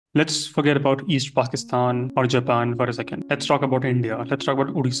Let's forget about East Pakistan or Japan for a second. Let's talk about India. Let's talk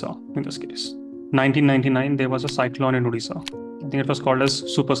about Odisha in this case. 1999, there was a cyclone in Odisha. I think it was called as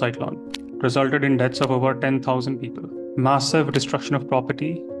super cyclone. Resulted in deaths of over 10,000 people. Massive destruction of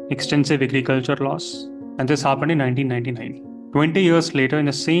property, extensive agriculture loss, and this happened in 1999. 20 years later, in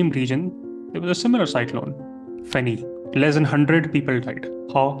the same region, there was a similar cyclone, Feni. Less than 100 people died.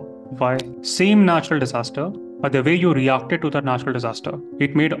 How? Why? Same natural disaster, but the way you reacted to that natural disaster,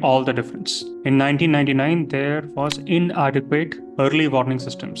 it made all the difference. In 1999, there was inadequate early warning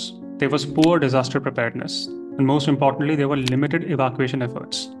systems. There was poor disaster preparedness. And most importantly, there were limited evacuation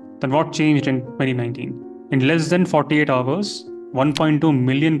efforts. Then what changed in 2019? In less than 48 hours, 1.2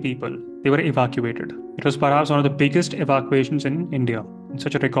 million people, they were evacuated. It was perhaps one of the biggest evacuations in India in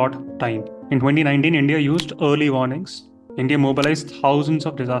such a record time. In 2019, India used early warnings. India mobilized thousands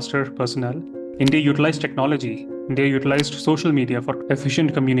of disaster personnel. India utilized technology. India utilized social media for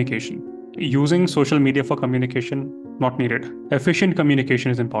efficient communication. Using social media for communication, not needed. Efficient communication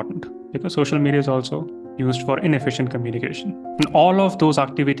is important because social media is also used for inefficient communication. And all of those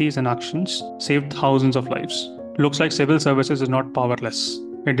activities and actions saved thousands of lives. Looks like civil services is not powerless.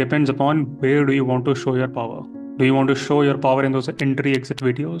 It depends upon where do you want to show your power. Do you want to show your power in those entry-exit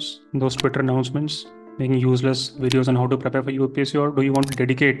videos, in those Twitter announcements, making useless videos on how to prepare for UPSC, or do you want to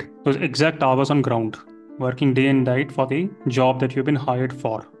dedicate those exact hours on ground, working day and night for the job that you've been hired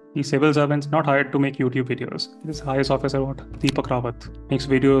for? These civil servants not hired to make YouTube videos. This highest officer, what? Deepak Rawat, makes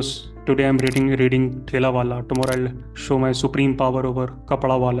videos. Today I'm reading Thela Wala. Tomorrow I'll show my supreme power over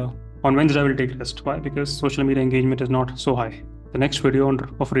Kapada Wala. On Wednesday I will take rest. Why? Because social media engagement is not so high. The next video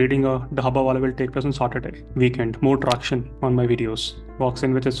of reading a Dhaba Wala will take place on Saturday, weekend. More traction on my videos. Walks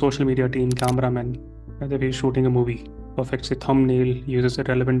in with his social media team, cameraman, whether he's shooting a movie, perfects a thumbnail, uses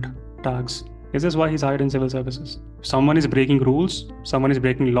irrelevant tags. Is this why he's hired in civil services? If someone is breaking rules, someone is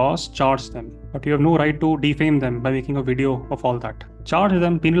breaking laws, charge them. But you have no right to defame them by making a video of all that. Charge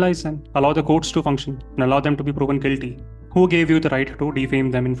them, penalize them, allow the courts to function, and allow them to be proven guilty. Who gave you the right to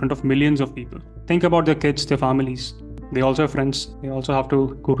defame them in front of millions of people? Think about their kids, their families. They also have friends. They also have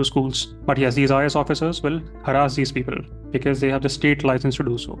to go to schools. But yes, these IAS officers will harass these people because they have the state license to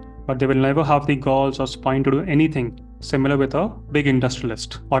do so. But they will never have the galls or spine to do anything similar with a big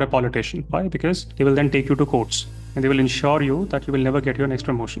industrialist or a politician. Why? Because they will then take you to courts and they will ensure you that you will never get your next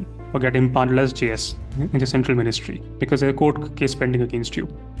promotion or get impaneled as JS in the central ministry because there's a court case pending against you.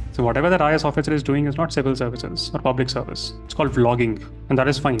 So whatever that IAS officer is doing is not civil services or public service. It's called vlogging, and that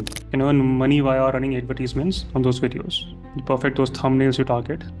is fine. You can earn money via running advertisements on those videos. You perfect those thumbnails you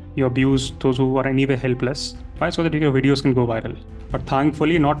target. You abuse those who are anyway helpless, right? So that your videos can go viral. But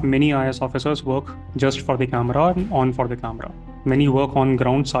thankfully, not many IAS officers work just for the camera and on for the camera. Many work on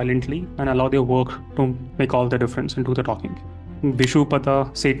ground silently and allow their work to make all the difference and do the talking.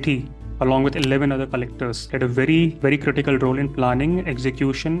 Bishupada Sethi, along with 11 other collectors, played a very, very critical role in planning,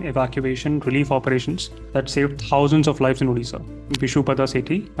 execution, evacuation, relief operations that saved thousands of lives in Odisha. Bishupada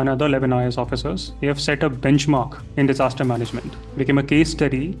Sethi and other 11 IAS officers, they have set a benchmark in disaster management, became a case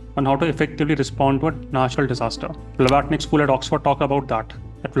study on how to effectively respond to a natural disaster. Blavatnik School at Oxford talked about that.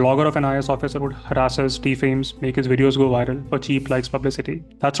 That vlogger of an IAS officer would harass us, defames, make his videos go viral for cheap likes, publicity.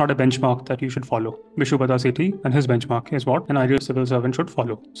 That's not a benchmark that you should follow. Bishupada Sethi and his benchmark is what an ideal civil servant should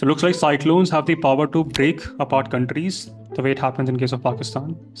follow. So it looks like cyclones have the power to break apart countries, the way it happens in case of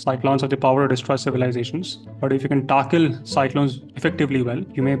Pakistan. Cyclones have the power to destroy civilizations. But if you can tackle cyclones effectively well,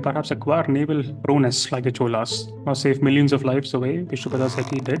 you may perhaps acquire naval prowess like the Cholas or save millions of lives the way Bishupada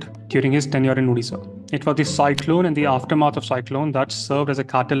Sethi did during his tenure in Odisha. It was the cyclone and the aftermath of cyclone that served as a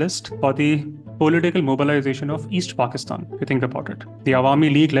catalyst for the political mobilization of East Pakistan, if you think about it. The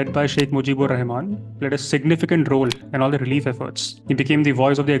Awami League led by Sheikh Mujibur Rahman played a significant role in all the relief efforts. He became the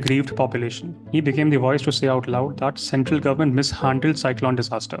voice of the aggrieved population. He became the voice to say out loud that central government mishandled cyclone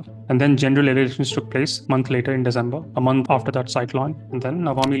disaster. And then general elections took place a month later in December, a month after that cyclone. And then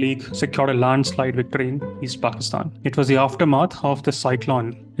Awami League secured a landslide victory in East Pakistan. It was the aftermath of the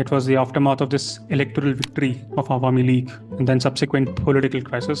cyclone. It was the aftermath of this electoral victory of Awami League and then subsequent political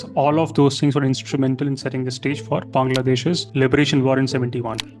crisis. All of those things were instrumental in setting the stage for Bangladesh's liberation war in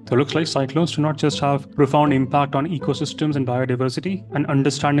 71. So it looks like cyclones do not just have profound impact on ecosystems and biodiversity. An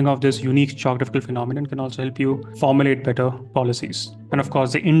understanding of this unique geographical phenomenon can also help you formulate better policies. And of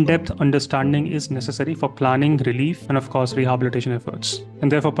course, the in-depth understanding is necessary for planning, relief, and of course, rehabilitation efforts.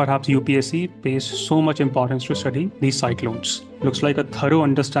 And therefore, perhaps UPSC pays so much importance to study these cyclones. looks like a thorough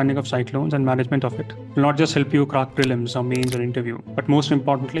understanding of cyclones and management of it. It will not just help you crack prelims or mains or interview, but most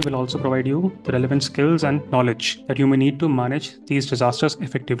importantly will also provide you the relevant skills and knowledge that you may need to manage these disasters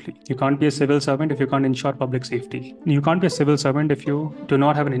effectively. You can't be a civil servant if you can't ensure public safety. You can't be a civil servant if you do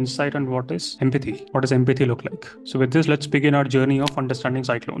not have an insight on what is empathy. What does empathy look like? So with this, let's begin our journey of understanding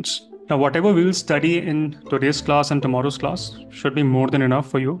cyclones. Now, whatever we will study in today's class and tomorrow's class should be more than enough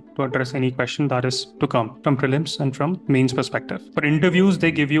for you to address any question that is to come from prelims and from mains perspective. For interviews,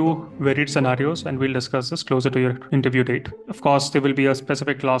 they give you varied scenarios, and we'll discuss this closer to your interview date. Of course, there will be a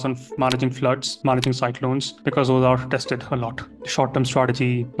specific class on managing floods, managing cyclones, because those are tested a lot. Short-term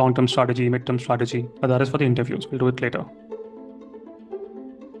strategy, long-term strategy, mid-term strategy, but that is for the interviews. We'll do it later.